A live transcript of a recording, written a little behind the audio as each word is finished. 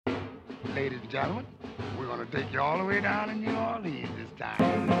Ladies and gentlemen, we're going to take you all the way down to New Orleans this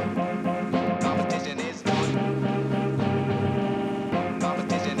time. Competition is on.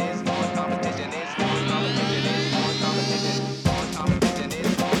 Competition is on. Competition is on. Competition is on. Competition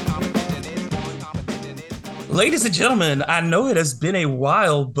is on. Competition is on. Competition is on. Ladies and gentlemen, I know it has been a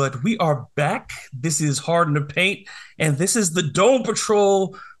while, but we are back. This is Hard in the Paint, and this is the Dome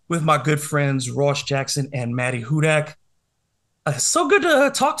Patrol with my good friends Ross Jackson and Maddie Hudak. So good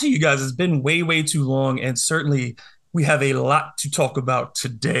to talk to you guys. It's been way too long, and certainly we have a lot to talk about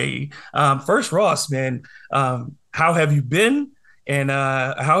today. First, Ross, man, how have you been, and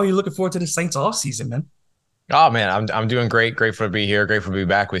how are you looking forward to the Saints off season, man? Oh man, I'm doing great. Grateful to be here. Grateful to be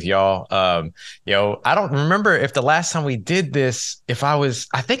back with y'all. I don't remember if the last time we did this,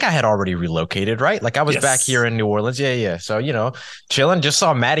 I think I had already relocated, right? Like I was back here in New Orleans. Yeah. So, chilling. Just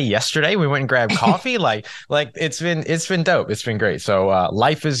saw Maddie yesterday. We went and grabbed coffee. like it's been dope. It's been great. So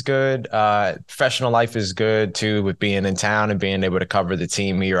life is good. Professional life is good too, with being in town and being able to cover the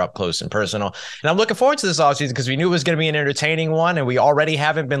team here up close and personal. And I'm looking forward to this offseason because we knew it was going to be an entertaining one, and we already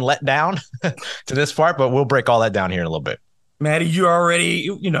haven't been let down to this part, but we'll break all that down here in a little bit. Maddie, you already,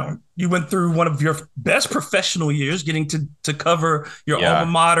 you went through one of your best professional years, getting to cover your alma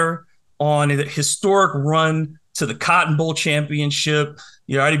mater on a historic run to the Cotton Bowl championship.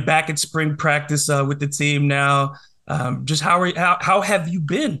 You're already back at spring practice with the team now. Just how have you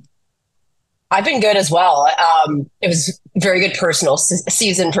been? I've been good as well. It was a very good personal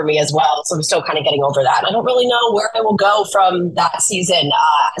season for me as well. So I'm still kind of getting over that. I don't really know where I will go from that season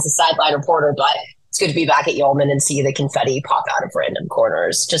as a sideline reporter, but it's good to be back at Yeoman and see the confetti pop out of random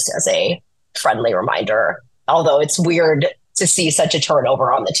corners, just as a friendly reminder. Although it's weird to see such a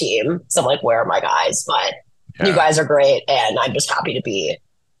turnover on the team. So I'm like, where are my guys? But you guys are great. And I'm just happy to be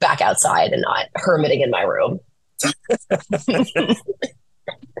back outside and not hermiting in my room.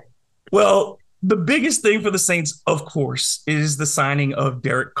 Well, the biggest thing for the Saints, of course, is the signing of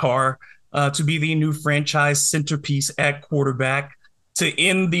Derek Carr to be the new franchise centerpiece at quarterback. To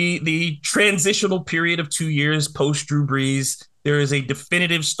end the transitional period of 2 years post Drew Brees, there is a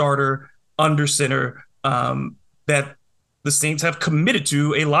definitive starter under center that the Saints have committed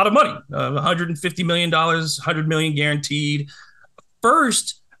to a lot of money, $150 million, $100 million guaranteed.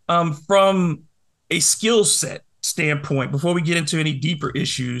 First, from a skill set standpoint, before we get into any deeper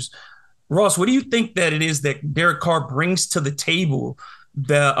issues, Ross, what do you think that it is that Derek Carr brings to the table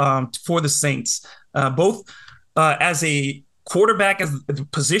for the Saints, both as a quarterback, as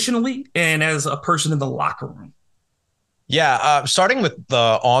positionally, and as a person in the locker room? Yeah, starting with the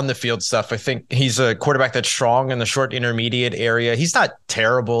on the field stuff, I think he's a quarterback that's strong in the short intermediate area. He's not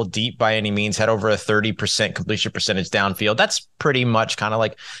terrible deep by any means, had over a 30% completion percentage downfield. That's pretty much kind of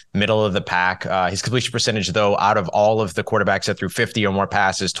like middle of the pack. His completion percentage, though, out of all of the quarterbacks that threw 50 or more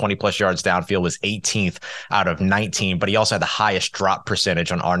passes, 20 plus yards downfield, was 18th out of 19. But he also had the highest drop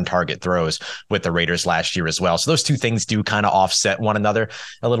percentage on target throws with the Raiders last year as well. So those two things do kind of offset one another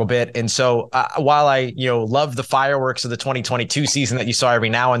a little bit. And so while I love the fireworks of the 2022 season that you saw every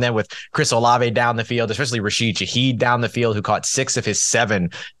now and then with Chris Olave down the field, especially Rashid Shaheed down the field, who caught 6 of his 7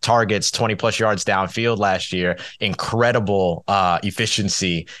 targets, 20 plus yards downfield last year. Incredible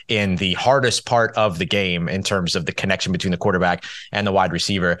efficiency in the hardest part of the game in terms of the connection between the quarterback and the wide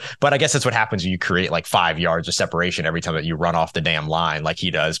receiver. But I guess that's what happens when you create like 5 yards of separation every time that you run off the damn line like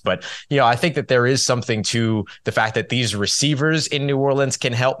he does. But, I think that there is something to the fact that these receivers in New Orleans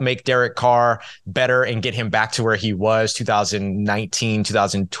can help make Derek Carr better and get him back to where he was 2019,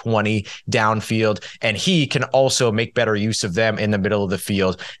 2020 downfield. And he can also make better use of them in the middle of the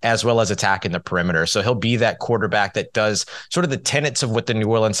field as well as attack in the perimeter. So he'll be that quarterback that does sort of the tenets of what the New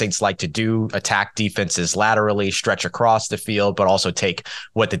Orleans Saints like to do: attack defenses laterally, stretch across the field, but also take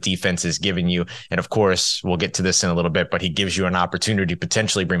what the defense is giving you. And of course, we'll get to this in a little bit, but he gives you an opportunity to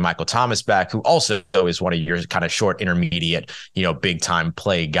potentially bring Michael Thomas back, who also is one of your kind of short intermediate, big time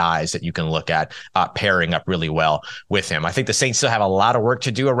play guys that you can look at pairing up really well with him. I think the Saints still have a lot of work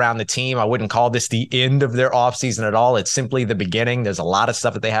to do around the team. I wouldn't call this the end of their offseason at all. It's simply the beginning. There's a lot of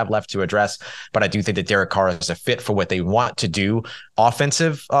stuff that they have left to address, but I do think that Derek Carr is a fit for what they want to do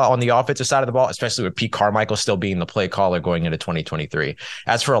on the offensive side of the ball, especially with Pete Carmichael still being the play caller going into 2023.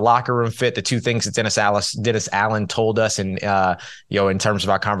 As for a locker room fit, the two things that Dennis Allen told us, and in terms of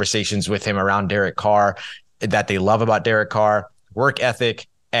our conversations with him around Derek Carr, that they love about Derek Carr: work ethic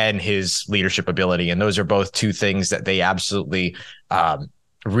and his leadership ability. And those are both two things that they absolutely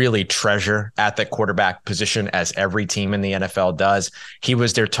really treasure at that quarterback position, as every team in the NFL does. He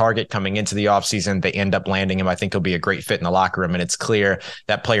was their target coming into the offseason. They end up landing him. I think he'll be a great fit in the locker room. And it's clear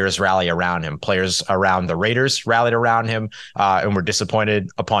that players rally around him. Players around the Raiders rallied around him and were disappointed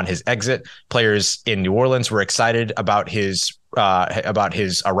upon his exit. Players in New Orleans were excited about his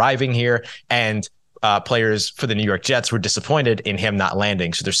arriving here. And players for the New York Jets were disappointed in him not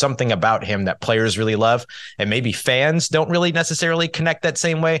landing. So there's something about him that players really love, and maybe fans don't really necessarily connect that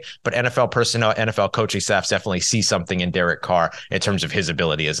same way, but NFL personnel, NFL coaching staffs definitely see something in Derek Carr in terms of his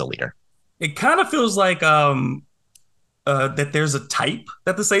ability as a leader. It kind of feels like that there's a type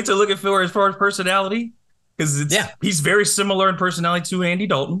that the Saints are looking for as far as personality, because he's very similar in personality to Andy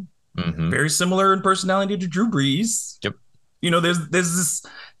Dalton, very similar in personality to Drew Brees. Yep. There's this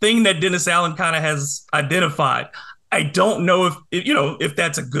thing that Dennis Allen kind of has identified. I don't know if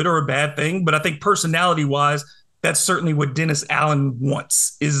that's a good or a bad thing, but I think personality wise, that's certainly what Dennis Allen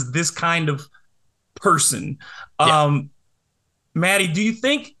wants, is this kind of person. Yeah. Maddie, do you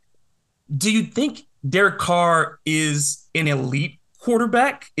think Derek Carr is an elite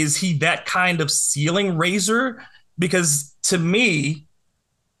quarterback? Is he that kind of ceiling raiser? Because to me,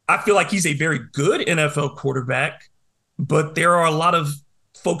 I feel like he's a very good NFL quarterback, but there are a lot of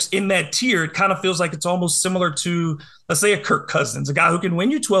folks in that tier. It kind of feels like it's almost similar to, let's say, a Kirk Cousins, a guy who can win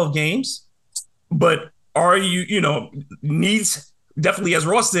you 12 games, but needs, definitely, as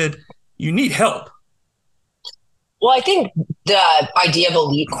Ross said, you need help. Well, I think the idea of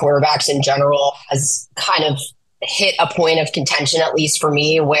elite quarterbacks in general has kind of hit a point of contention, at least for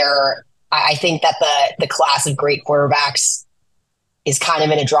me, where I think that the class of great quarterbacks is kind of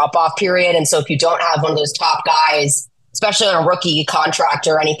in a drop-off period. And so if you don't have one of those top guys, especially on a rookie contract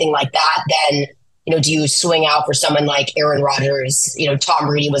or anything like that, then, do you swing out for someone like Aaron Rodgers? Tom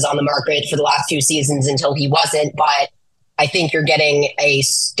Brady was on the market for the last few seasons until he wasn't, but I think you're getting a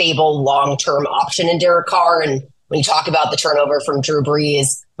stable long-term option in Derek Carr. And when you talk about the turnover from Drew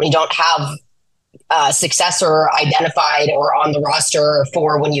Brees, when you don't have a successor identified or on the roster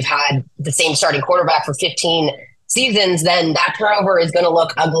for when you've had the same starting quarterback for 15 seasons, then that turnover is going to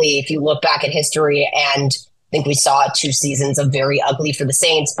look ugly if you look back at history. And I think we saw 2 seasons of very ugly for the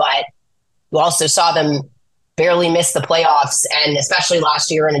Saints, but you also saw them barely miss the playoffs, and especially last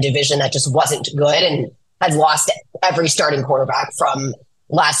year in a division that just wasn't good and has lost every starting quarterback from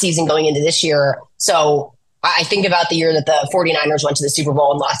last season going into this year. So I think about the year that the 49ers went to the Super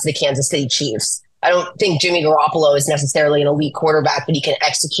Bowl and lost to the Kansas City Chiefs. I don't think Jimmy Garoppolo is necessarily an elite quarterback, but he can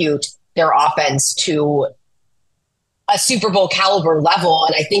execute their offense to a Super Bowl caliber level.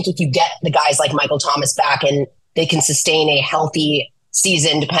 And I think if you get the guys like Michael Thomas back and they can sustain a healthy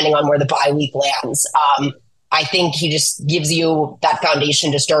season, depending on where the bye week lands, I think he just gives you that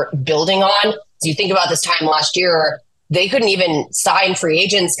foundation to start building on. So you think about this time last year, they couldn't even sign free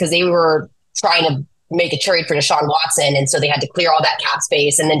agents because they were trying to make a trade for Deshaun Watson. And so they had to clear all that cap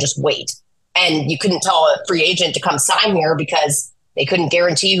space and then just wait. And you couldn't tell a free agent to come sign here because they couldn't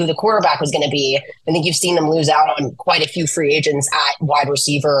guarantee who the quarterback was going to be. I think you've seen them lose out on quite a few free agents at wide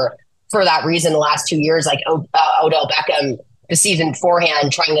receiver for that reason the last 2 years, like Odell Beckham the season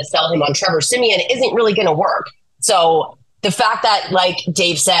beforehand, trying to sell him on Trevor Siemian isn't really going to work. So the fact that, like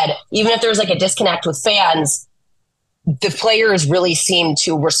Dave said, even if there's like a disconnect with fans, the players really seem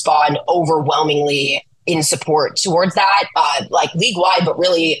to respond overwhelmingly in support towards that, like league-wide, but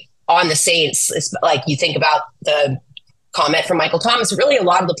really on the Saints. It's like you think about the comment from Michael Thomas, really a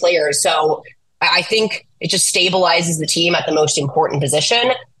lot of the players. So I think it just stabilizes the team at the most important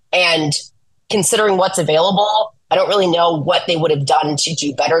position. And considering what's available, I don't really know what they would have done to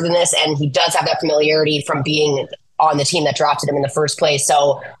do better than this. And he does have that familiarity from being on the team that drafted him in the first place.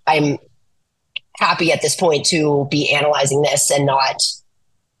 So I'm happy at this point to be analyzing this and not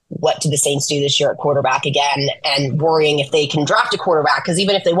what did the Saints do this year at quarterback again, and worrying if they can draft a quarterback. Because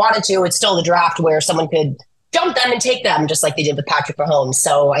even if they wanted to, it's still the draft where someone could jump them and take them, just like they did with Patrick Mahomes.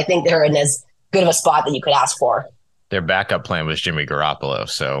 So I think they're in as good of a spot that you could ask for. Their backup plan was Jimmy Garoppolo,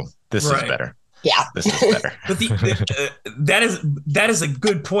 so this is better. Yeah, this is better. But that is a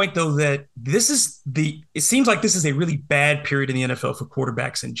good point, though. That it seems like this is a really bad period in the NFL for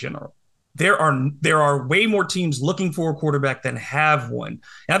quarterbacks in general. There are way more teams looking for a quarterback than have one.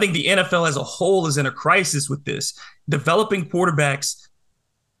 And I think the NFL as a whole is in a crisis with this. Developing quarterbacks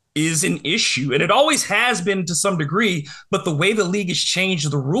is an issue, and it always has been to some degree, but the way the league has changed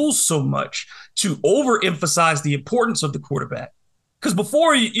the rules so much to overemphasize the importance of the quarterback. Because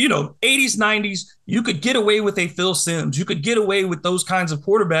before, 80s, 90s, you could get away with a Phil Simms. You could get away with those kinds of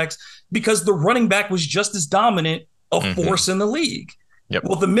quarterbacks because the running back was just as dominant a force in the league. Yep.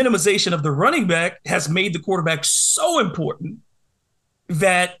 Well, the minimization of the running back has made the quarterback so important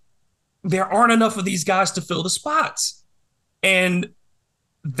that there aren't enough of these guys to fill the spots. And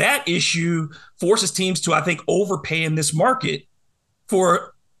that issue forces teams to, I think, overpay in this market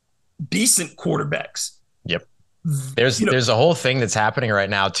for decent quarterbacks. Yep. There's a whole thing that's happening right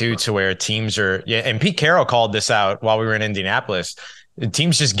now too, to where teams are, and Pete Carroll called this out while we were in Indianapolis.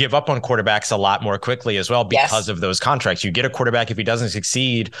 Teams just give up on quarterbacks a lot more quickly as well because of those contracts. You get a quarterback, if he doesn't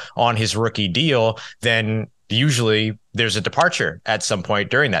succeed on his rookie deal, then usually there's a departure at some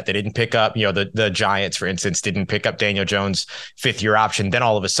point during that. They didn't pick up, the Giants, for instance, didn't pick up Daniel Jones' fifth-year option. Then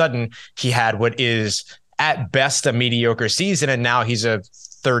all of a sudden he had what is at best a mediocre season, and now he's a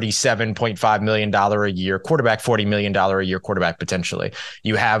 $37.5 million a year quarterback, $40 million a year quarterback potentially.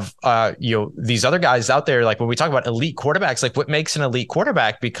 You have these other guys out there, like when we talk about elite quarterbacks, like what makes an elite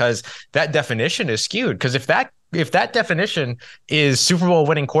quarterback, because that definition is skewed. Because if that definition is Super Bowl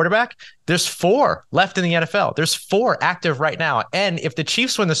winning quarterback, there's 4 left in the NFL. There's 4 active right now. And if the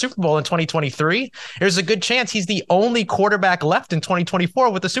Chiefs win the Super Bowl in 2023, there's a good chance he's the only quarterback left in 2024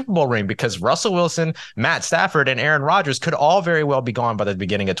 with the Super Bowl ring, because Russell Wilson, Matt Stafford, and Aaron Rodgers could all very well be gone by the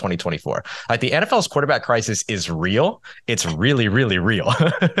beginning of 2024. Like, the NFL's quarterback crisis is real. It's really, really real.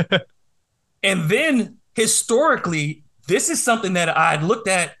 And then historically, this is something that I'd looked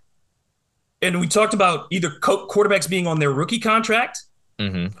at, and we talked about either quarterbacks being on their rookie contract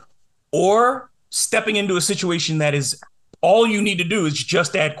or stepping into a situation that is all you need to do is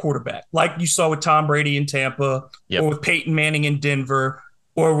just add quarterback, like you saw with Tom Brady in Tampa, or with Peyton Manning in Denver,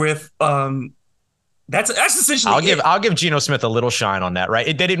 or with that's essentially I'll give Geno Smith a little shine on that, right?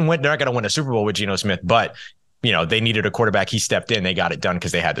 They didn't win. They're not going to win a Super Bowl with Geno Smith, but they needed a quarterback. He stepped in. They got it done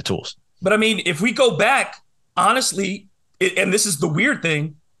because they had the tools. But I mean, if we go back, honestly, and this is the weird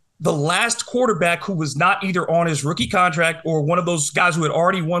thing, the last quarterback who was not either on his rookie contract or one of those guys who had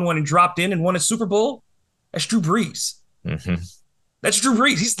already won one and dropped in and won a Super Bowl, that's Drew Brees. That's Drew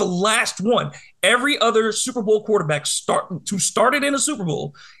Brees. He's the last one. Every other Super Bowl quarterback who started in a Super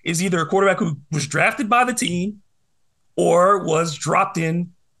Bowl is either a quarterback who was drafted by the team or was dropped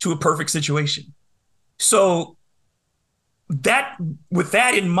in to a perfect situation. So with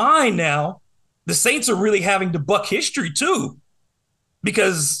that in mind now, the Saints are really having to buck history too,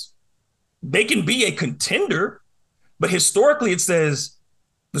 because they can be a contender, but historically it says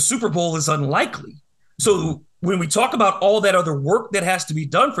the Super Bowl is unlikely. So when we talk about all that other work that has to be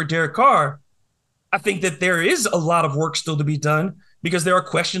done for Derek Carr, I think that there is a lot of work still to be done, because there are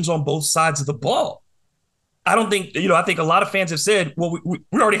questions on both sides of the ball. I don't think, I think a lot of fans have said, well, we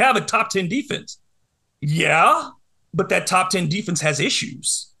already have a top 10 defense. Yeah, but that top 10 defense has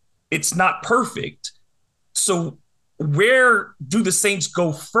issues. It's not perfect. So where do the Saints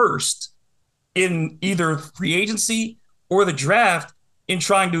go first in either free agency or the draft in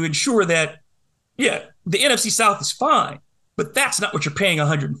trying to ensure that, the NFC South is fine, but that's not what you're paying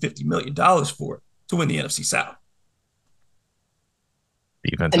 $150 million for to win the NFC South.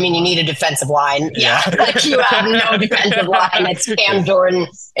 I mean, you need a defensive line. Yeah. Like, you have no defensive line. It's Cam Jordan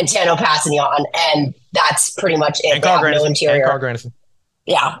and Tano Passignon, and that's pretty much it. And Carl Granderson.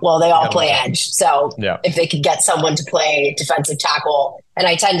 Yeah, well, they all play edge. So if they could get someone to play defensive tackle, and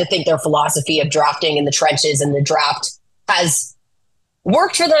I tend to think their philosophy of drafting in the trenches in the draft has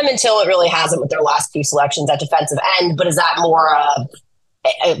worked for them until it really hasn't with their last few selections at defensive end. But is that more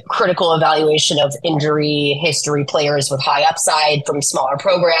a critical evaluation of injury history players with high upside from smaller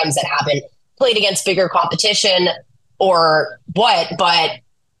programs that haven't played against bigger competition, or what? But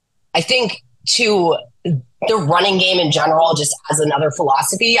I think the running game in general, just as another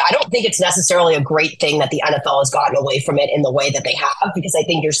philosophy, I don't think it's necessarily a great thing that the NFL has gotten away from it in the way that they have, because I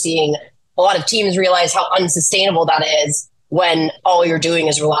think you're seeing a lot of teams realize how unsustainable that is when all you're doing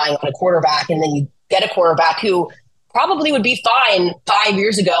is relying on a quarterback, and then you get a quarterback who probably would be fine 5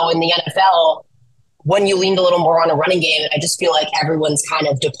 years ago in the NFL when you leaned a little more on a running game. And I just feel like everyone's kind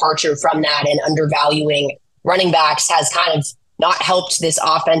of departure from that and undervaluing running backs has kind of not helped this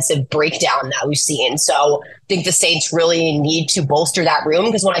offensive breakdown that we've seen. So I think the Saints really need to bolster that room,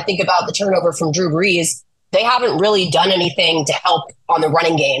 because when I think about the turnover from Drew Brees, they haven't really done anything to help on the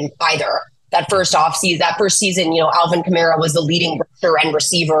running game either. That first season, Alvin Kamara was the leading rusher and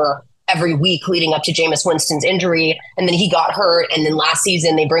receiver every week leading up to Jameis Winston's injury. And then he got hurt. And then last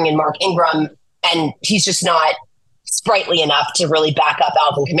season they bring in Mark Ingram, and he's just not sprightly enough to really back up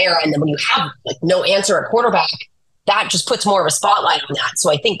Alvin Kamara. And then when you have no answer at quarterback, that just puts more of a spotlight on that.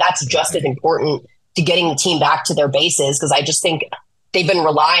 So I think that's just as important to getting the team back to their bases, because I just think they've been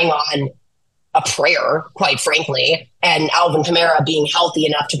relying on a prayer, quite frankly, and Alvin Kamara being healthy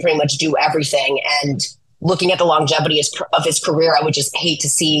enough to pretty much do everything. And looking at the longevity of his career, I would just hate to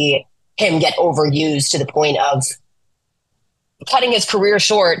see him get overused to the point of cutting his career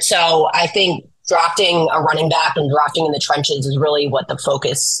short. So I think drafting a running back and drafting in the trenches is really what the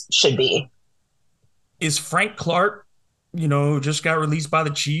focus should be. Is Frank Clark, just got released by the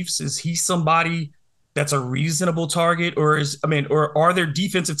Chiefs? Is he somebody that's a reasonable target, or are there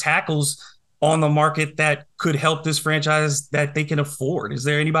defensive tackles on the market that could help this franchise that they can afford? Is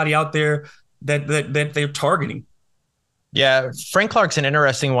there anybody out there that they're targeting? Yeah, Frank Clark's an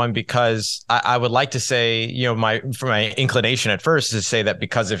interesting one because I would like to say, my inclination at first is to say that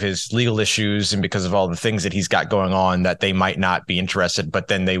because of his legal issues and because of all the things that he's got going on, that they might not be interested. But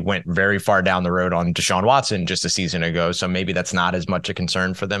then they went very far down the road on Deshaun Watson just a season ago. So maybe that's not as much a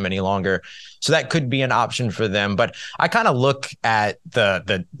concern for them any longer. So that could be an option for them. But I kind of look at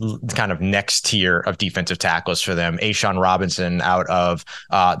the kind of next tier of defensive tackles for them. A'Shawn Robinson out of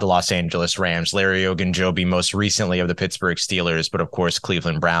the Los Angeles Rams, Larry Ogunjobi most recently of the Pittsburgh Steelers, but of course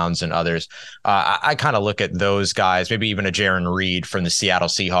Cleveland Browns and others. I kind of look at those guys, maybe even a Jaron Reed from the Seattle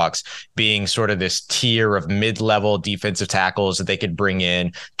Seahawks, being sort of this tier of mid-level defensive tackles that they could bring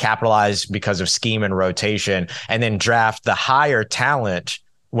in, capitalize because of scheme and rotation, and then draft the higher talent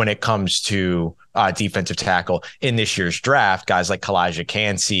when it comes to defensive tackle in this year's draft, guys like Kalijah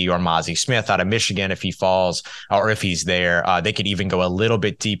Kancey or Mozzie Smith out of Michigan, if he falls or if he's there. They could even go a little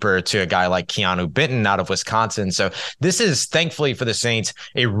bit deeper to a guy like Keanu Benton out of Wisconsin. So this is, thankfully for the Saints,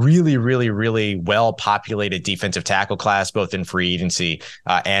 a really, really, really well-populated defensive tackle class, both in free agency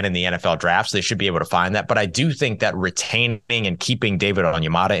and in the NFL draft. So they should be able to find that. But I do think that retaining and keeping David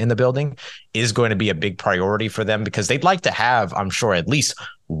Onyemata in the building is going to be a big priority for them, because they'd like to have, I'm sure, at least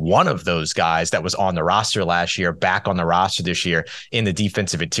one of those guys that was on the roster last year back on the roster this year in the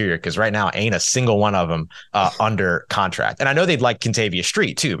defensive interior, because right now ain't a single one of them under contract. And I know they'd like Kentavious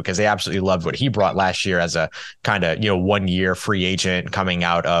Street too, because they absolutely loved what he brought last year as a kind of 1 year free agent coming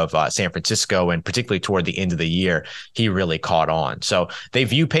out of San Francisco, and particularly toward the end of the year he really caught on. So they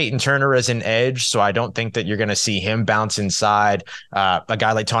view Peyton Turner as an edge, so I don't think that you're going to see him bounce inside. A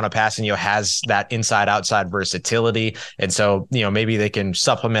guy like Tona Passanio has that inside outside versatility, and so maybe they can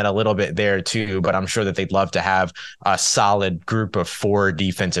supplement a little bit there too, but I'm sure that they'd love to have a solid group of 4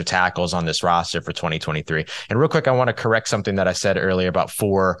 defensive tackles on this roster for 2023. And real quick, I want to correct something that I said earlier about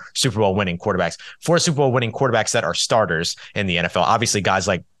 4 Super Bowl winning quarterbacks. 4 Super Bowl winning quarterbacks that are starters in the NFL. Obviously, guys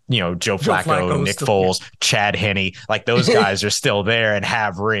like Joe Flacco, Nick Foles, Chad Henne, like those guys are still there and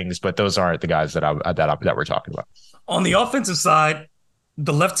have rings, but those aren't the guys that we're talking about. On the offensive side,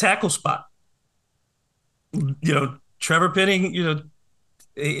 the left tackle spot, Trevor Penning,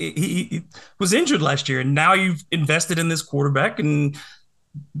 he was injured last year, and now you've invested in this quarterback. And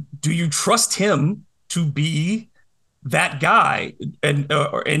do you trust him to be that guy,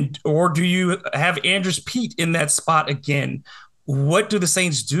 or do you have Andrus Peat in that spot again? What do the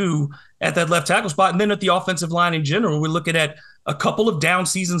Saints do at that left tackle spot? And then at the offensive line in general, we're looking at a couple of down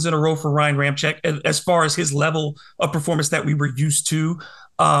seasons in a row for Ryan Ramczyk as far as his level of performance that we were used to.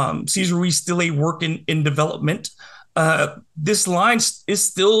 Cesar Ruiz still a work in development. This line is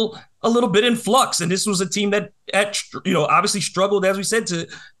still a little bit in flux, and this was a team that obviously struggled, as we said,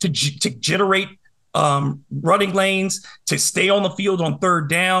 to generate running lanes, to stay on the field on third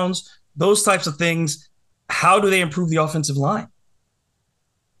downs, those types of things. How do they improve the offensive line?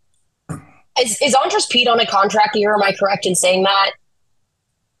 Is Andrus Peat on a contract year? Am I correct in saying that?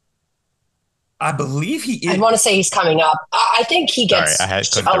 I believe he is. I want to say he's coming up. I think he gets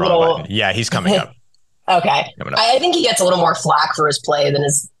a little. Yeah, he's coming up. Okay. I think he gets a little more flack for his play than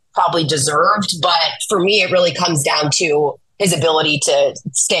is probably deserved. But for me, it really comes down to his ability to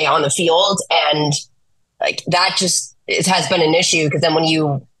stay on the field. And like that just has been an issue, because then when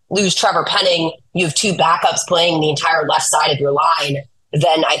you lose Trevor Penning, you have 2 backups playing the entire left side of your line.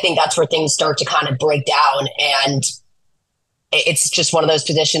 Then I think that's where things start to kind of break down. And it's just one of those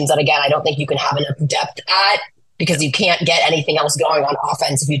positions that, again, I don't think you can have enough depth at, because you can't get anything else going on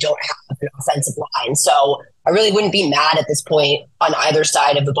offense if you don't have an offensive line. So I really wouldn't be mad at this point on either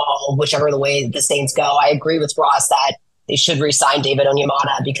side of the ball, whichever the way the Saints go. I agree with Ross that they should re-sign David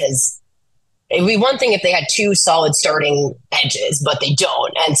Onyemata, because it'd be one thing if they had 2 solid starting edges, but they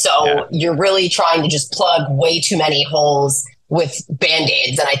don't. And so You're really trying to just plug way too many holes with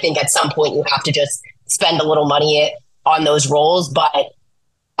Band-Aids. And I think at some point you have to just spend a little money on those roles. But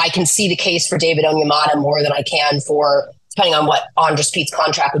I can see the case for David Onyemata more than I can for, depending on what Andrus Peat's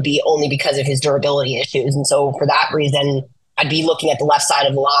contract would be, only because of his durability issues. And so for that reason, I'd be looking at the left side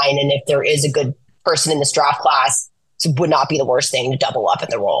of the line. And if there is a good person in this draft class, it would not be the worst thing to double up at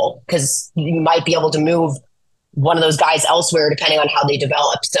the role, because you might be able to move one of those guys elsewhere depending on how they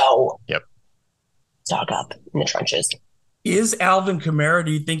develop. So stock up in the trenches. Is Alvin Kamara,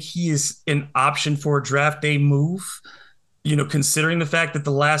 do you think he is an option for a draft day move? considering the fact that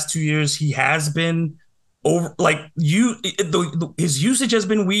the last 2 years he has been over, like his usage has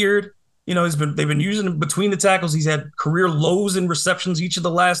been weird. They've been using him between the tackles. He's had career lows in receptions each of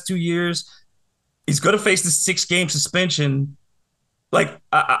the last 2 years. He's going to face this 6-game suspension. Like,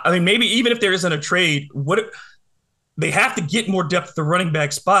 I mean, maybe even if there isn't a trade, they have to get more depth at the running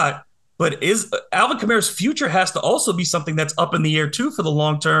back spot. But is Alvin Kamara's future has to also be something that's up in the air too for the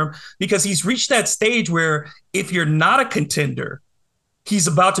long term, because he's reached that stage where if you're not a contender, he's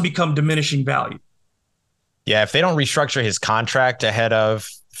about to become diminishing value. Yeah, if they don't restructure his contract ahead of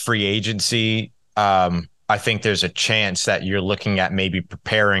free agency, I think there's a chance that you're looking at maybe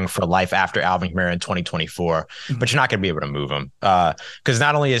preparing for life after Alvin Kamara in 2024, but you're not going to be able to move him. Because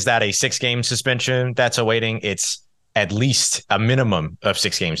not only is that a 6-game suspension that's awaiting, it's at least a minimum of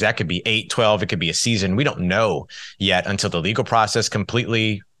 6 games. That could be 8, 12. It could be a season. We don't know yet until the legal process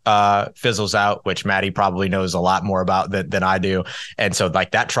completely fizzles out, which Maddie probably knows a lot more about than I do. And so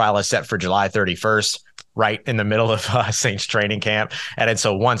like that trial is set for July 31st, right in the middle of Saints training camp. And then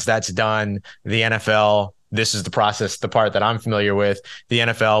so once that's done, the NFL, this is the process, the part that I'm familiar with. The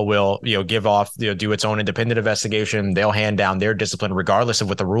NFL will, give off, do its own independent investigation. They'll hand down their discipline, regardless of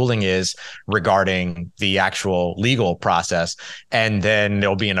what the ruling is regarding the actual legal process. And then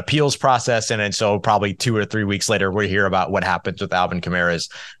there'll be an appeals process. And then so probably 2 or 3 weeks later, we'll hear about what happens with Alvin Kamara's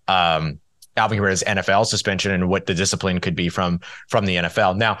NFL suspension and what the discipline could be from the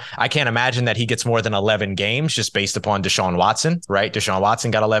NFL. Now, I can't imagine that he gets more than 11 games just based upon Deshaun Watson, right? Deshaun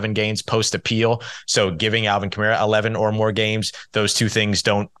Watson got 11 games post appeal. So giving Alvin Kamara 11 or more games, those two things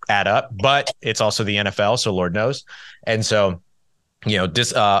don't add up, but it's also the NFL. So Lord knows. And so,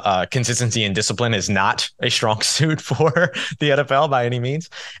 consistency and discipline is not a strong suit for the NFL by any means.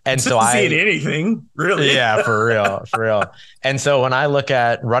 And so anything really. Yeah, for real. And so when I look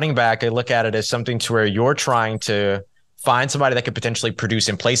at running back, I look at it as something to where you're trying to find somebody that could potentially produce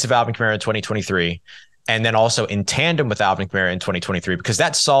in place of Alvin Kamara in 2023. And then also in tandem with Alvin Kamara in 2023, because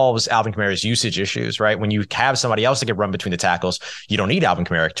that solves Alvin Kamara's usage issues, right? When you have somebody else that can run between the tackles, you don't need Alvin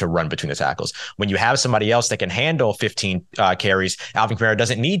Kamara to run between the tackles. When you have somebody else that can handle 15 carries, Alvin Kamara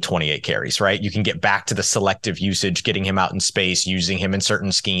doesn't need 28 carries, right? You can get back to the selective usage, getting him out in space, using him in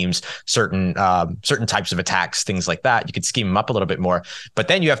certain schemes, certain types of attacks, things like that. You could scheme him up a little bit more, but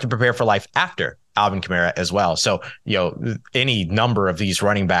then you have to prepare for life after Alvin Kamara as well. So, any number of these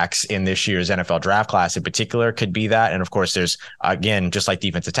running backs in this year's NFL draft class in particular could be that. And of course, there's, again, just like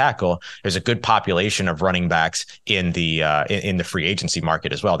defensive tackle, there's a good population of running backs in the free agency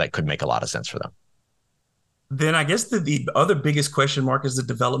market as well that could make a lot of sense for them. Then I guess the other biggest question mark is the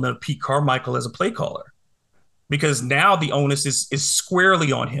development of Pete Carmichael as a play caller, because now the onus is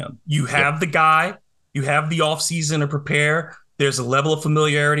squarely on him. You have the guy, you have the offseason to prepare. There's a level of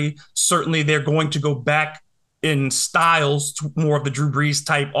familiarity. Certainly, they're going to go back in styles to more of the Drew Brees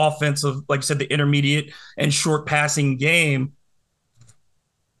type offensive, like you said, the intermediate and short passing game.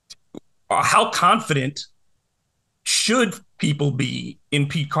 How confident should people be in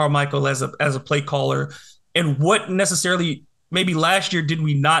Pete Carmichael as a play caller? And what necessarily, maybe last year, did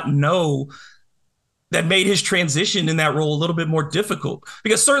we not know that made his transition in that role a little bit more difficult?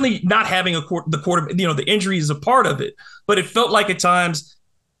 Because certainly not having the quarterback, the injury is a part of it, but it felt like at times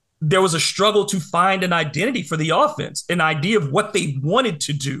there was a struggle to find an identity for the offense, an idea of what they wanted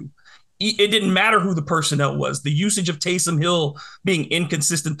to do. It didn't matter who the personnel was. The usage of Taysom Hill being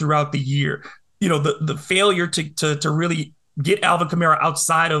inconsistent throughout the year, the failure to really get Alvin Kamara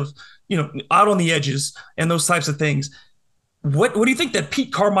outside of, out on the edges and those types of things. What do you think that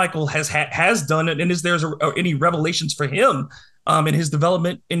Pete Carmichael has done, and is there any revelations for him in his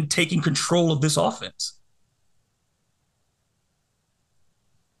development in taking control of this offense?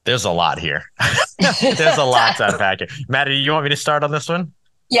 There's a lot here. There's a lot to unpack here. Maddie, you want me to start on this one?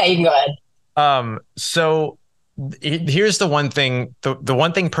 Yeah, you can go ahead. So here's the one thing, the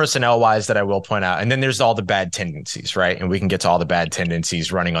one thing personnel wise that I will point out, and then there's all the bad tendencies, right? And we can get to all the bad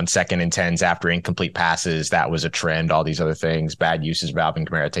tendencies, running on 2nd and 10s after incomplete passes. That was a trend, all these other things, bad usage of Alvin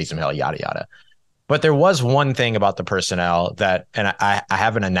Kamara, Taysom Hill, yada, yada. But there was one thing about the personnel that, and I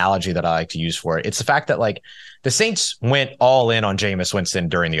have an analogy that I like to use for it. It's the fact that the Saints went all in on Jameis Winston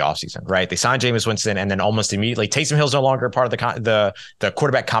during the offseason, right? They signed Jameis Winston, and then almost immediately, Taysom Hill's no longer part of the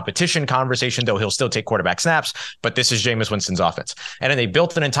quarterback competition conversation, though he'll still take quarterback snaps, but this is Jameis Winston's offense. And then they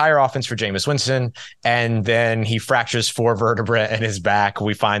built an entire offense for Jameis Winston, and then he fractures 4 vertebrae in his back.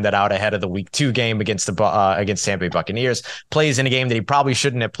 We find that out ahead of the Week 2 game against Tampa Bay Buccaneers, plays in a game that he probably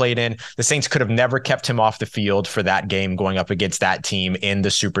shouldn't have played in. The Saints could have never kept him off the field for that game going up against that team in the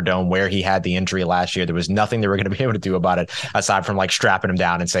Superdome where he had the injury last year. There was nothing they were going to be able to do about it aside from strapping him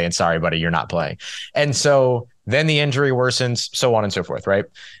down and saying, sorry, buddy, you're not playing. And so Then the injury worsens, so on and so forth, right?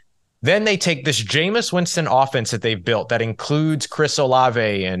 Then they take this Jameis Winston offense that they've built that includes Chris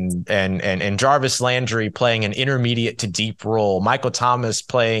Olave and Jarvis Landry playing an intermediate to deep role, Michael Thomas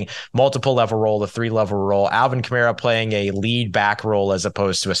playing multiple level role, a 3-level role, Alvin Kamara playing a lead back role as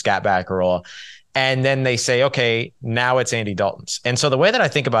opposed to a scat back role. And then they say, okay, now it's Andy Dalton's. And so the way that I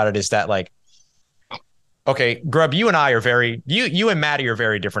think about it is that, like, okay, Grubb, you and I are you and Maddie are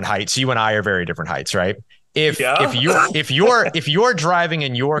very different heights. You and I are very different heights, right? If you're driving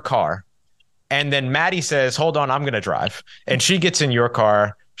in your car and then Maddie says, hold on, I'm going to drive, and she gets in your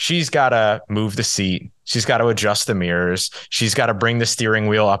car, she's got to move the seat. She's got to adjust the mirrors. She's got to bring the steering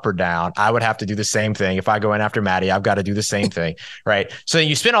wheel up or down. I would have to do the same thing. If I go in after Maddie, I've got to do the same thing. Right. So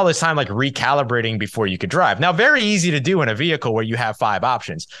you spend all this time like recalibrating before you could drive. Now, very easy to do in a vehicle where you have 5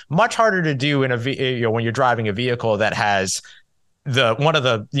 options. Much harder to do in when you're driving a vehicle that has one of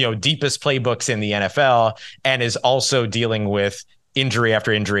the deepest playbooks in the NFL and is also dealing with injury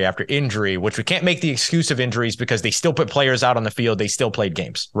after injury after injury, which we can't make the excuse of injuries because they still put players out on the field. They still played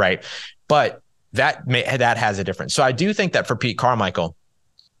games, right? But that has a difference. So I do think that for Pete Carmichael,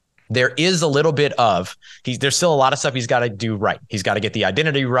 there is a little bit of there's still a lot of stuff he's got to do right. He's got to get the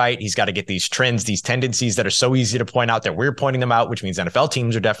identity right. He's got to get these trends, these tendencies that are so easy to point out that we're pointing them out, which means NFL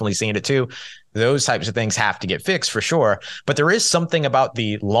teams are definitely seeing it too. Those types of things have to get fixed for sure. But there is something about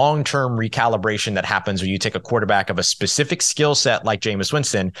the long-term recalibration that happens when you take a quarterback of a specific skill set like Jameis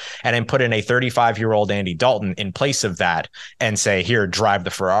Winston and then put in a 35-year-old Andy Dalton in place of that and say, here, drive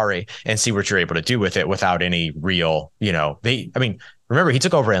the Ferrari and see what you're able to do with it without any real, remember, he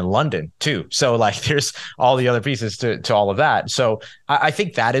took over in London too. So like there's all the other pieces to all of that. So I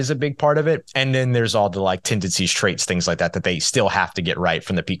think that is a big part of it. And then there's all the like tendencies, traits, things like that they still have to get right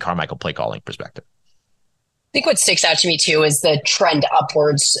from the Pete Carmichael play calling perspective. I think what sticks out to me too is the trend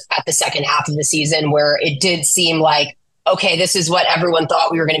upwards at the second half of the season, where it did seem like, okay, this is what everyone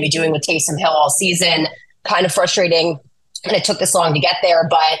thought we were going to be doing with Taysom Hill all season. Kind of frustrating. And it took this long to get there.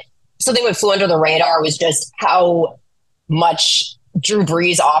 But something that flew under the radar was just how much Drew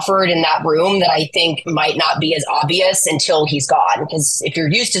Brees offered in that room that I think might not be as obvious until he's gone. Because if you're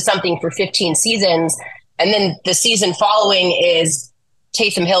used to something for 15 seasons, and then the season following is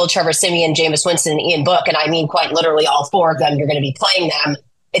Taysom Hill, Trevor Siemian, Jameis Winston, and Ian Book, and I mean quite literally all 4 of them, you're going to be playing them.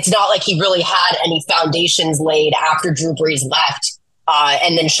 It's not like he really had any foundations laid after Drew Brees left.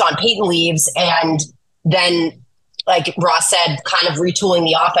 And then Sean Payton leaves, and then, like Ross said, kind of retooling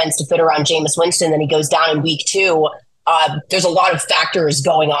the offense to fit around Jameis Winston. Then he goes down in week 2. There's a lot of factors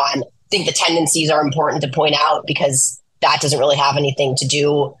going on. I think the tendencies are important to point out because that doesn't really have anything to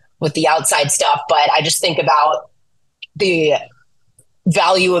do with the outside stuff. But I just think about the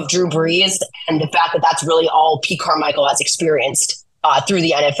value of Drew Brees and the fact that that's really all Pete Carmichael has experienced through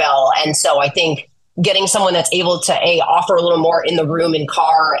the NFL. And so I think getting someone that's able to offer a little more in the room and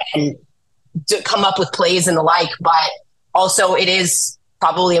Carr and to come up with plays and the like, but also it is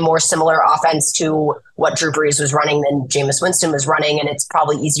probably a more similar offense to what Drew Brees was running than Jameis Winston was running. And it's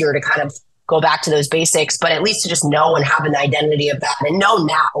probably easier to kind of go back to those basics, but at least to just know and have an identity of that and know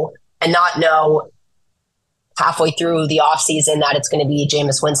now and not know halfway through the offseason that it's going to be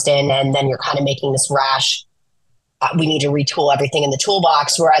Jameis Winston. And then you're kind of making this rash. We need to retool everything in the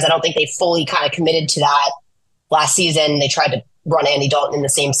toolbox. Whereas I don't think they fully kind of committed to that last season. They tried to run Andy Dalton in the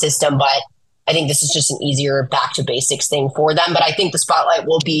same system, but I think this is just an easier back to basics thing for them. But I think the spotlight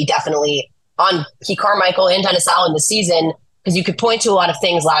will be definitely on Pete Carmichael and Dennis Allen this season, because you could point to a lot of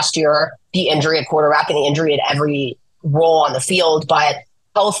things last year, the injury at quarterback and the injury at every role on the field. But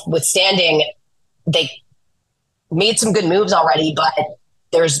health withstanding, they made some good moves already, but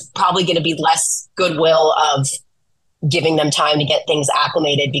there's probably going to be less goodwill of giving them time to get things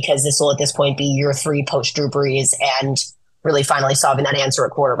acclimated, because this will at this point be year 3 post Drew Brees and really finally solving that answer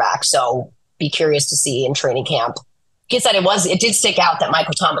at quarterback. So be curious to see in training camp. Like I said, it did stick out that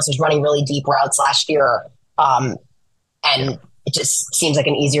Michael Thomas was running really deep routes last year. And it just seems like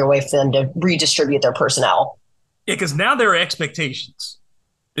an easier way for them to redistribute their personnel. Yeah, because now there are expectations.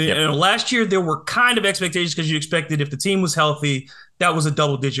 Yep. Last year, there were kind of expectations because you expected if the team was healthy, that was a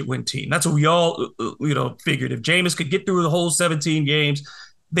double-digit win team. That's what we all, figured. If Jameis could get through the whole 17 games,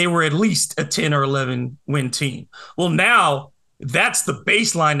 they were at least a 10 or 11 win team. Well, now that's the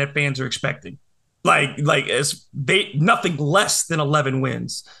baseline that fans are expecting. Nothing less than 11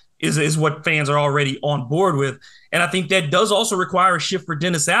 wins is what fans are already on board with. And I think that does also require a shift for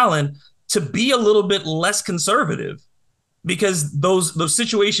Dennis Allen to be a little bit less conservative, because those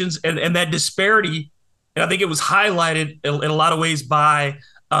situations and that disparity, and I think it was highlighted in a lot of ways by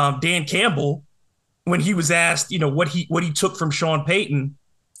Dan Campbell when he was asked, what he took from Sean Payton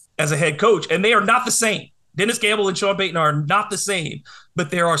as a head coach, and they are not the same. Dennis Campbell and Sean Payton are not the same, but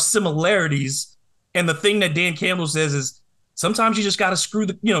there are similarities. And the thing that Dan Campbell says is sometimes you just got to screw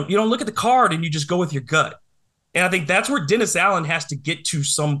you don't look at the card and you just go with your gut. And I think that's where Dennis Allen has to get to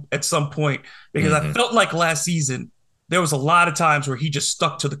at some point, because I felt like last season there was a lot of times where he just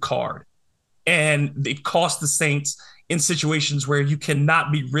stuck to the card, and it cost the Saints in situations where you cannot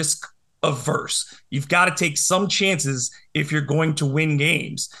be risk averse. You've got to take some chances if you're going to win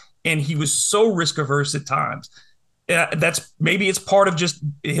games. And he was so risk averse at times. Maybe it's part of just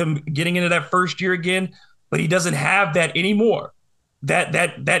him getting into that first year again, but he doesn't have that anymore. That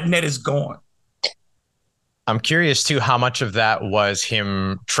net is gone. I'm curious too how much of that was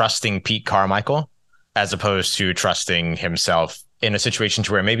him trusting Pete Carmichael as opposed to trusting himself in a situation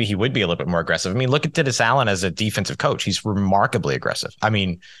to where maybe he would be a little bit more aggressive. I mean, look at Dennis Allen as a defensive coach. He's remarkably aggressive. I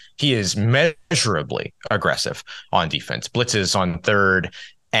mean, he is measurably aggressive on defense. Blitzes on third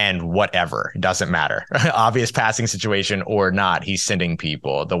and whatever, it doesn't matter. Obvious passing situation or not, he's sending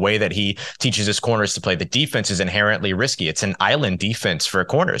people. The way that he teaches his corners to play, the defense is inherently risky. It's an island defense for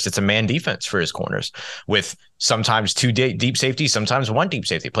corners. It's a man defense for his corners, with sometimes two deep safety, sometimes one deep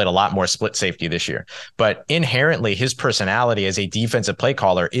safety. Played a lot more split safety this year. But inherently, his personality as a defensive play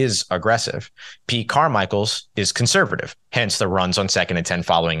caller is aggressive. Pete Carmichael's is conservative, hence the runs on 2nd and 10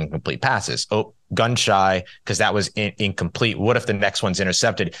 following incomplete passes. Oh, gun shy because that was incomplete. What if the next one's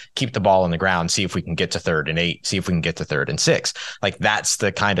intercepted? Keep the ball on the ground. See if we can get to 3rd and 8. See if we can get to 3rd and 6. Like, that's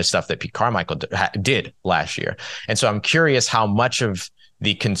the kind of stuff that Pete Carmichael did last year. And so I'm curious how much of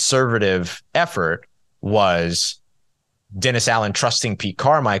the conservative effort was Dennis Allen trusting Pete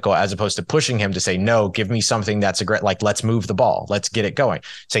Carmichael as opposed to pushing him to say, no, give me something that's like, let's move the ball. Let's get it going.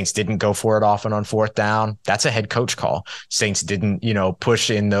 Saints didn't go for it often on 4th down. That's a head coach call. Saints didn't, push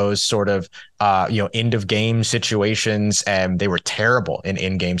in those sort of, end of game situations. And they were terrible in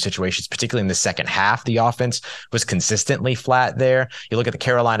in-game situations, particularly in the second half. The offense was consistently flat there. You look at the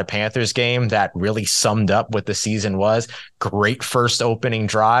Carolina Panthers game, that really summed up what the season was. Great first opening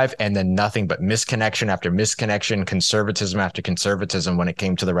drive, and then nothing but misconnection after misconnection, conservatism after conservatism when it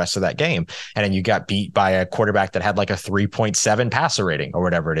came to the rest of that game. And then you got beat by a quarterback that had like a 3.7 passer rating or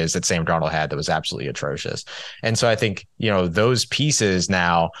whatever it is that Sam Darnold had that was absolutely atrocious. And so I think, those pieces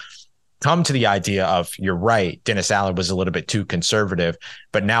now come to the idea of, you're right, Dennis Allen was a little bit too conservative,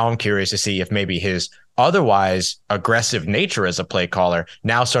 but now I'm curious to see if maybe his otherwise aggressive nature as a play caller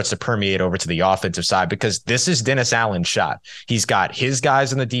now starts to permeate over to the offensive side, because this is Dennis Allen's shot. He's got his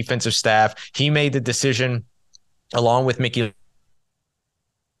guys on the defensive staff. He made the decision along with Mickey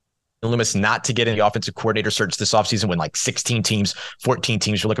Loomis not to get in the offensive coordinator search this offseason when like 16 teams, 14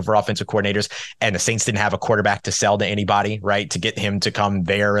 teams were looking for offensive coordinators, and the Saints didn't have a quarterback to sell to anybody, right? To get him to come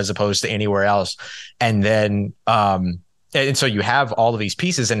there as opposed to anywhere else. And then, and so you have all of these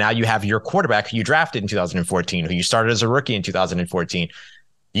pieces, and now you have your quarterback who you drafted in 2014, who you started as a rookie in 2014.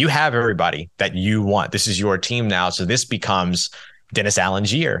 You have everybody that you want. This is your team now. So this becomes Dennis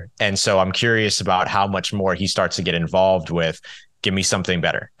Allen's year. And so I'm curious about how much more he starts to get involved with. Give me something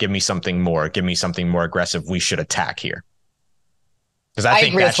better. Give me something more. Give me something more aggressive. We should attack here. Because I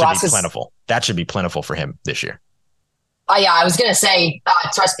think that should be plentiful. That should be plentiful for him this year. Yeah, I was going to say,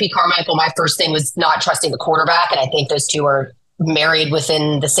 trust Pete Carmichael. My first thing was not trusting the quarterback. And I think those two are married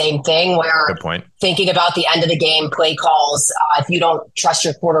within the same thing, where good point. Thinking about the end of the game play calls, if you don't trust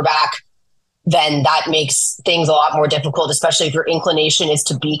your quarterback, then that makes things a lot more difficult, especially if your inclination is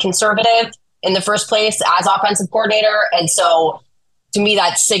to be conservative in the first place as offensive coordinator. And so to me,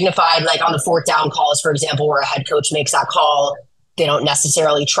 that signified, like on the 4th down calls, for example, where a head coach makes that call, they don't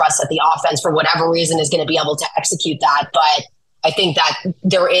necessarily trust that the offense, for whatever reason, is going to be able to execute that. But I think that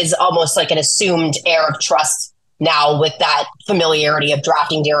there is almost like an assumed air of trust now with that familiarity of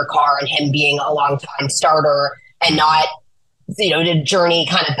drafting Derek Carr and him being a longtime starter and not, the journey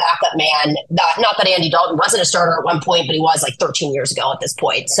kind of backup man. Not that Andy Dalton wasn't a starter at one point, but he was like 13 years ago at this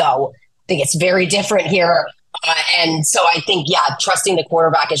point. So I think it's very different here. And so I think, trusting the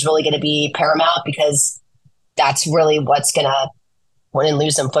quarterback is really going to be paramount, because that's really what's going to win and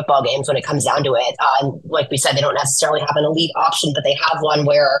lose some football games when it comes down to it. And like we said, they don't necessarily have an elite option, but they have one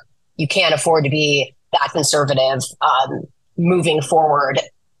where you can't afford to be that conservative moving forward,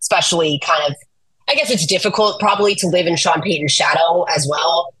 especially kind of, I guess it's difficult probably to live in Sean Payton's shadow as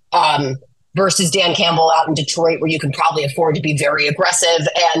well. Versus Dan Campbell out in Detroit, where you can probably afford to be very aggressive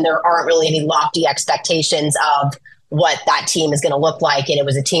and there aren't really any lofty expectations of what that team is going to look like. And it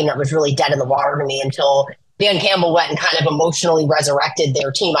was a team that was really dead in the water to me until Dan Campbell went and kind of emotionally resurrected their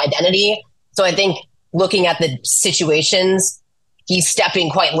team identity. So I think looking at the situations, he's stepping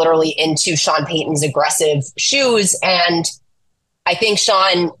quite literally into Sean Payton's aggressive shoes. And I think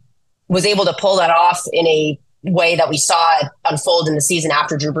Sean was able to pull that off in a way that we saw it unfold in the season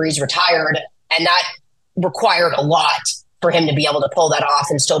after Drew Brees retired. And that required a lot for him to be able to pull that off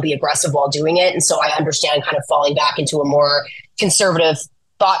and still be aggressive while doing it. And so I understand kind of falling back into a more conservative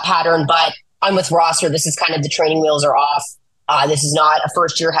thought pattern, but I'm with Rosser. This is kind of the training wheels are off. This is not a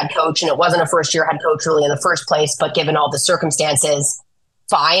first-year head coach, and it wasn't a first-year head coach really in the first place, but given all the circumstances,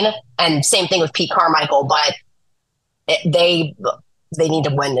 fine. And same thing with Pete Carmichael, but they need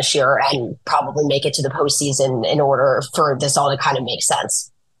to win this year and probably make it to the postseason in order for this all to kind of make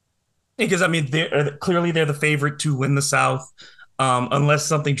sense. Because, I mean, they're the favorite to win the South, unless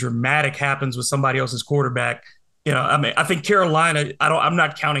something dramatic happens with somebody else's quarterback. You know, I mean, I think Carolina, I'm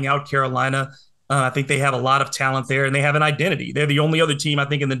not counting out Carolina. I think they have a lot of talent there, and they have an identity. They're the only other team, I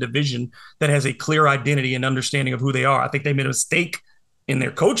think, in the division that has a clear identity and understanding of who they are. I think they made a mistake in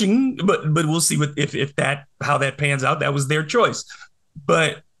their coaching, but we'll see how that pans out. That was their choice.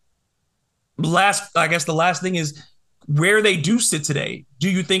 But the last thing is where they do sit today. Do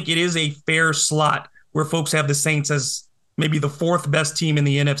you think it is a fair slot where folks have the Saints as maybe the fourth best team in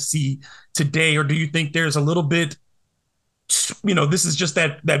the NFC today, or do you think there's a little bit, this is just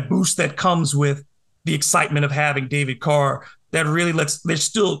that boost that comes with the excitement of having David Carr that really there's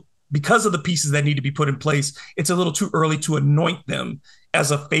still, because of the pieces that need to be put in place, it's a little too early to anoint them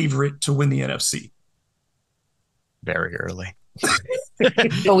as a favorite to win the NFC. Very early.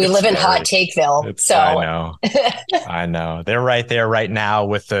 But we live in hot Takeville, so I know they're right there right now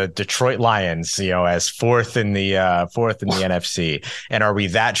with the Detroit Lions, as fourth in the NFC. And are we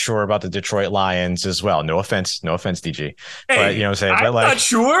that sure about the Detroit Lions as well? No offense, DG. Hey, but I'm not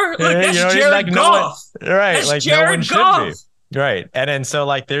sure. That's Jared Goff. Right? That's Jared Goff. Should be. Right. And then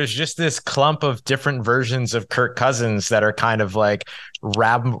so there's just this clump of different versions of Kirk Cousins that are kind of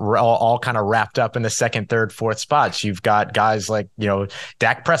all kind of wrapped up in the second, third, fourth spots. You've got guys like,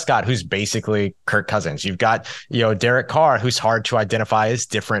 Dak Prescott, who's basically Kirk Cousins. You've got, Derek Carr, who's hard to identify as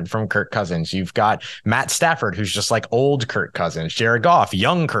different from Kirk Cousins. You've got Matt Stafford, who's just like old Kirk Cousins, Jared Goff,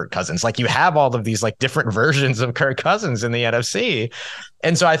 young Kirk Cousins. You have all of these different versions of Kirk Cousins in the NFC.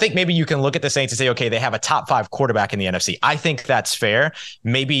 And so I think maybe you can look at the Saints and say, okay, they have a top 5 quarterback in the NFC. I think that's fair.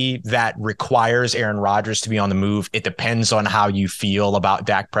 Maybe that requires Aaron Rodgers to be on the move. It depends on how you feel about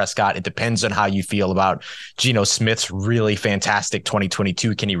Dak Prescott. It depends on how you feel about Geno Smith's really fantastic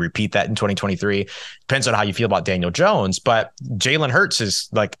 2022. Can he repeat that in 2023? Depends on how you feel about Daniel Jones. But Jalen Hurts is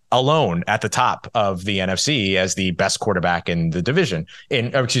alone at the top of the NFC as the best quarterback in the division,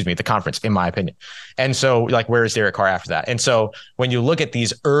 the conference, in my opinion. And so where is Derek Carr after that? And so when you look at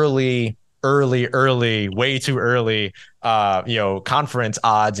these early, way too early, conference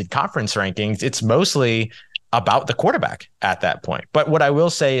odds and conference rankings, it's mostly about the quarterback at that point. But what I will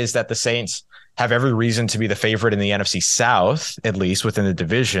say is that the Saints have every reason to be the favorite in the NFC South, at least within the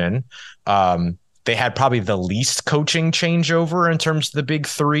division. They had probably the least coaching changeover in terms of the big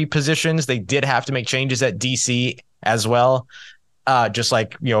 3 positions. They did have to make changes at DC as well, just a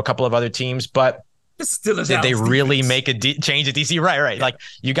couple of other teams, but did they really make a change at DC? Right.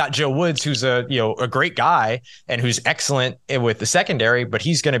 You got Joe Woods, who's a great guy and who's excellent with the secondary, but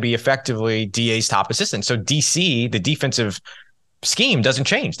he's going to be effectively DA's top assistant. So DC, the defensive scheme doesn't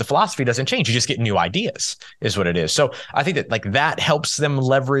change. The philosophy doesn't change. You just get new ideas is what it is. So I think that that helps them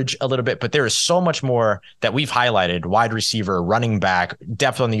leverage a little bit, but there is so much more that we've highlighted: wide receiver, running back,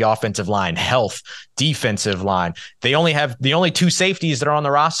 depth on the offensive line, health, defensive line. They only have the only 2 safeties that are on the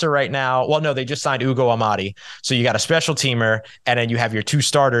roster right now. Well, no, they just signed Ugo Amadi. So you got a special teamer, and then you have your 2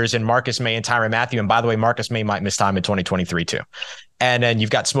 starters in Marcus May and Tyrann Mathieu. And by the way, Marcus May might miss time in 2023 too. And then you've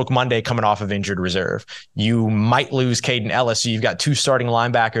got Smoke Monday coming off of injured reserve. You might lose Caden Ellis. So you've got 2 starting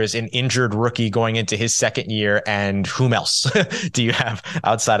linebackers, an injured rookie going into his second year. And whom else do you have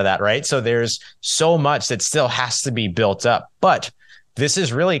outside of that, right? So there's so much that still has to be built up. But this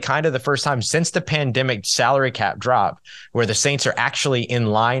is really kind of the first time since the pandemic salary cap drop where the Saints are actually in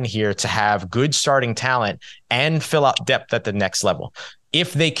line here to have good starting talent and fill out depth at the next level.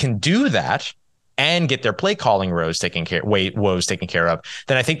 If they can do that and get their play calling woes taken care of,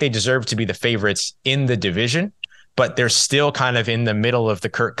 then I think they deserve to be the favorites in the division. But they're still kind of in the middle of the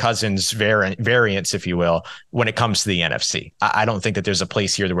Kirk Cousins variants, if you will, when it comes to the NFC. I don't think that there's a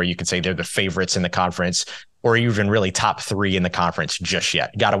place here where you can say they're the favorites in the conference or even really top 3 in the conference just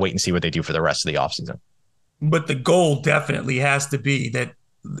yet. Got to wait and see what they do for the rest of the offseason. But the goal definitely has to be that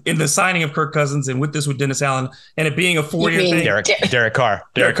in the signing of Kirk Cousins and with Dennis Allen and it being a 4-year thing. Derek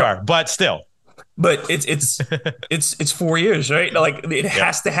Carr, but still. But it's 4 years, right? It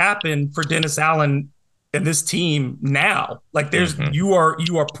has to happen for Dennis Allen and this team now. You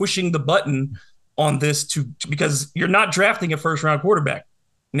are pushing the button on this because you're not drafting a first round quarterback.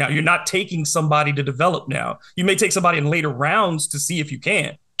 Now, you're not taking somebody to develop now. You may take somebody in later rounds to see if you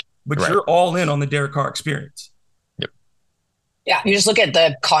can, but Right. you're all in on the Derek Carr experience. Yeah, you just look at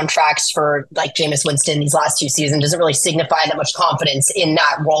the contracts for like Jameis Winston these last 2 seasons, doesn't really signify that much confidence in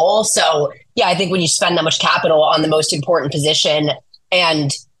that role. So, yeah, I think when you spend that much capital on the most important position,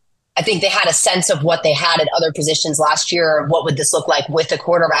 and I think they had a sense of what they had at other positions last year, what would this look like with a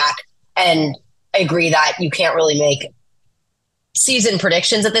quarterback? And I agree that you can't really make season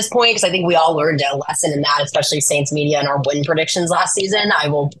predictions at this point because I think we all learned a lesson in that, especially Saints media and our win predictions last season. I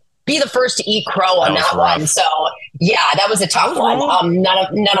will be the first to eat crow on that one. So yeah, that was a tough one.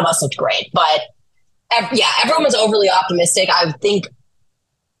 None of us looked great, but everyone was overly optimistic. I think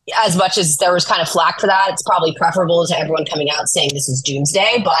as much as there was kind of flack for that, it's probably preferable to everyone coming out saying this is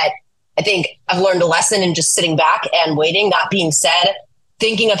doomsday. But I think I've learned a lesson in just sitting back and waiting. That being said,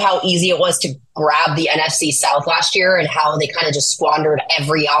 thinking of how easy it was to grab the NFC South last year and how they kind of just squandered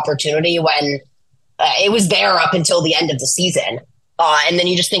every opportunity when it was there up until the end of the season. And then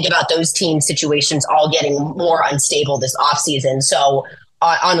you just think about those team situations all getting more unstable this offseason. So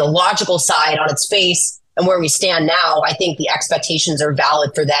on the logical side, on its face, and where we stand now, I think the expectations are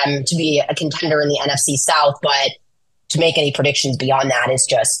valid for them to be a contender in the NFC South. But to make any predictions beyond that is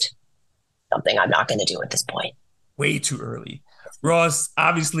just something I'm not going to do at this point. Way too early. Ross,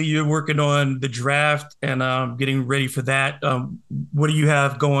 obviously you're working on the draft and getting ready for that. What do you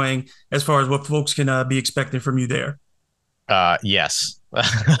have going as far as what folks can be expecting from you there? Yes.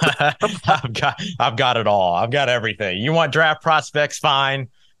 I've got it all. I've got everything. You want draft prospects? Fine.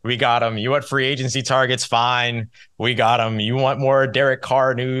 We got them. You want free agency targets? Fine. We got them. You want more Derek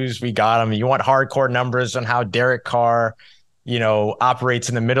Carr news? We got them. You want hardcore numbers on how Derek Carr, operates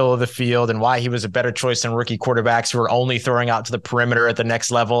in the middle of the field and why he was a better choice than rookie quarterbacks who are only throwing out to the perimeter at the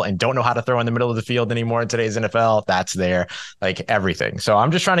next level and don't know how to throw in the middle of the field anymore in today's NFL. That's there, like everything. So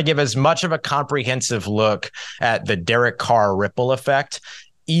I'm just trying to give as much of a comprehensive look at the Derek Carr ripple effect,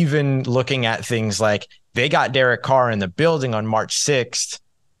 even looking at things like they got Derek Carr in the building on March 6th.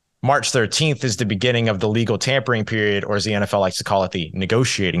 March 13th is the beginning of the legal tampering period, or as the NFL likes to call it, the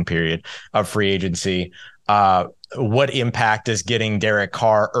negotiating period of free agency. What impact does getting Derek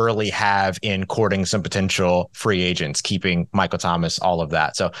Carr early have in courting some potential free agents, keeping Michael Thomas, all of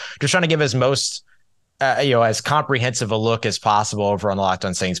that? So just trying to give as most, as comprehensive a look as possible over on the Locked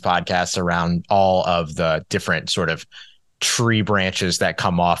On Saints podcast around all of the different sort of tree branches that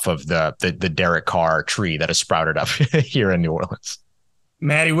come off of the Derek Carr tree that has sprouted up here in New Orleans.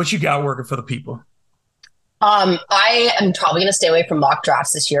 Maddie, what you got working for the people? I am probably going to stay away from mock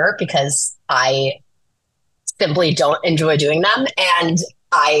drafts this year because I simply don't enjoy doing them. And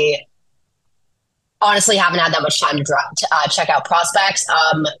I honestly haven't had that much time to check out prospects.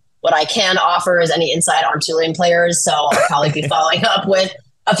 What I can offer is any insight on Tulane players. So I'll probably be following up with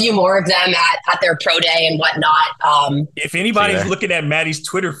a few more of them at their pro day and whatnot. If anybody's looking at Maddie's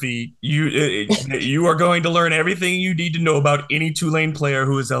Twitter feed, you are going to learn everything you need to know about any Tulane player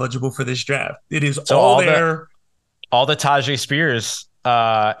who is eligible for this draft. It is so all there. All the Tajay Spears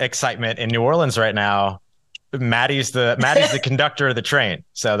excitement in New Orleans right now. Maddie's the conductor of the train,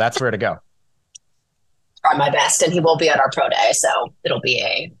 so that's where to go. Try my best, and he will be at our pro day, so it'll be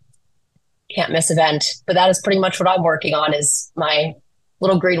a can't miss event. But that is pretty much what I'm working on. Is my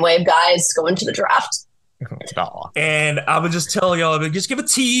little green wave guys going to the draft. And I would just tell y'all, just give a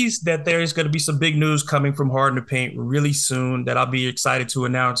tease that there's going to be some big news coming from Harden to Paint really soon that I'll be excited to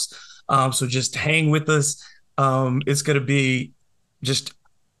announce. So just hang with us. It's going to be just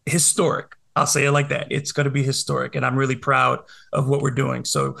historic. I'll say it like that. It's going to be historic, and I'm really proud of what we're doing.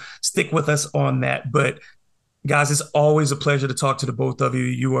 So stick with us on that. But guys, it's always a pleasure to talk to the both of you.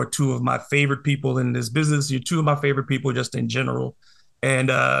 You are two of my favorite people in this business. You're two of my favorite people just in general. And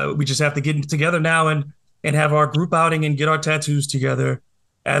we just have to get together now and have our group outing and get our tattoos together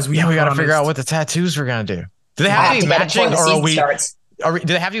as we. Yeah, we got to figure out what the tattoos we're gonna do. Do they have to be matching, or are we?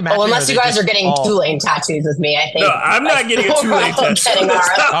 Do they have you matching? Well, unless you guys are getting Tulane tattoos with me, I think. No, I'm not getting a Tulane tattoo.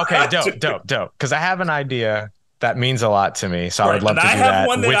 Okay, dope. Because I have an idea that means a lot to me, so I would love to do that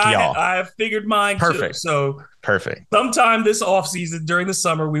with y'all. I have figured mine Perfect. too. So perfect. Sometime this off season during the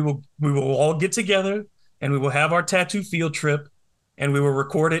summer, we will all get together and we will have our tattoo field trip, and we will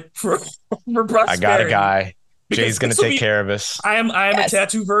record it for prosperity. I got a guy. Jay's going to take care of us. I am a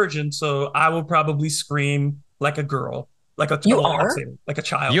tattoo virgin, so I will probably scream like a girl. Like a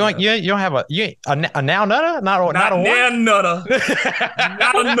child. You don't have a now nutter? Not a now nutter.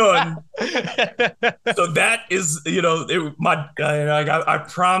 Not a nun. So that is, I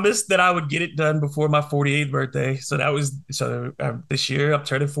promised that I would get it done before my 48th birthday. So this year I'm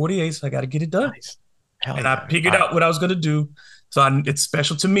turning 48, so I got to get it done. Nice. I figured out what I was going to do. So it's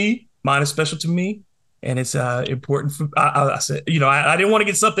special to me. Mine is special to me, and it's important for. I said, I didn't want to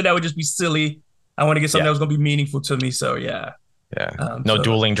get something that would just be silly. I want to get something that was going to be meaningful to me. So yeah. Yeah. No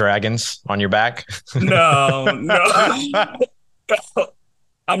dueling dragons on your back. No.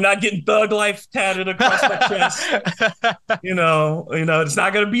 I'm not getting Thug Life tatted across my chest. It's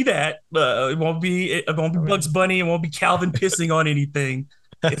not gonna be that. It won't be Bugs Bunny. It won't be Calvin pissing on anything.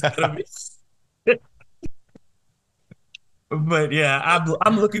 It's gonna be. But yeah,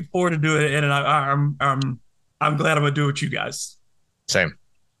 I'm looking forward to doing it, and I'm glad I'm gonna do it with you guys. Same.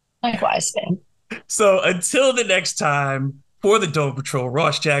 Likewise, man. So until the next time, for the Dome Patrol,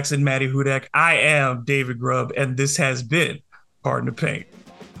 Ross Jackson, Maddie Hudak, I am David Grubb, and this has been Pardon the Pain.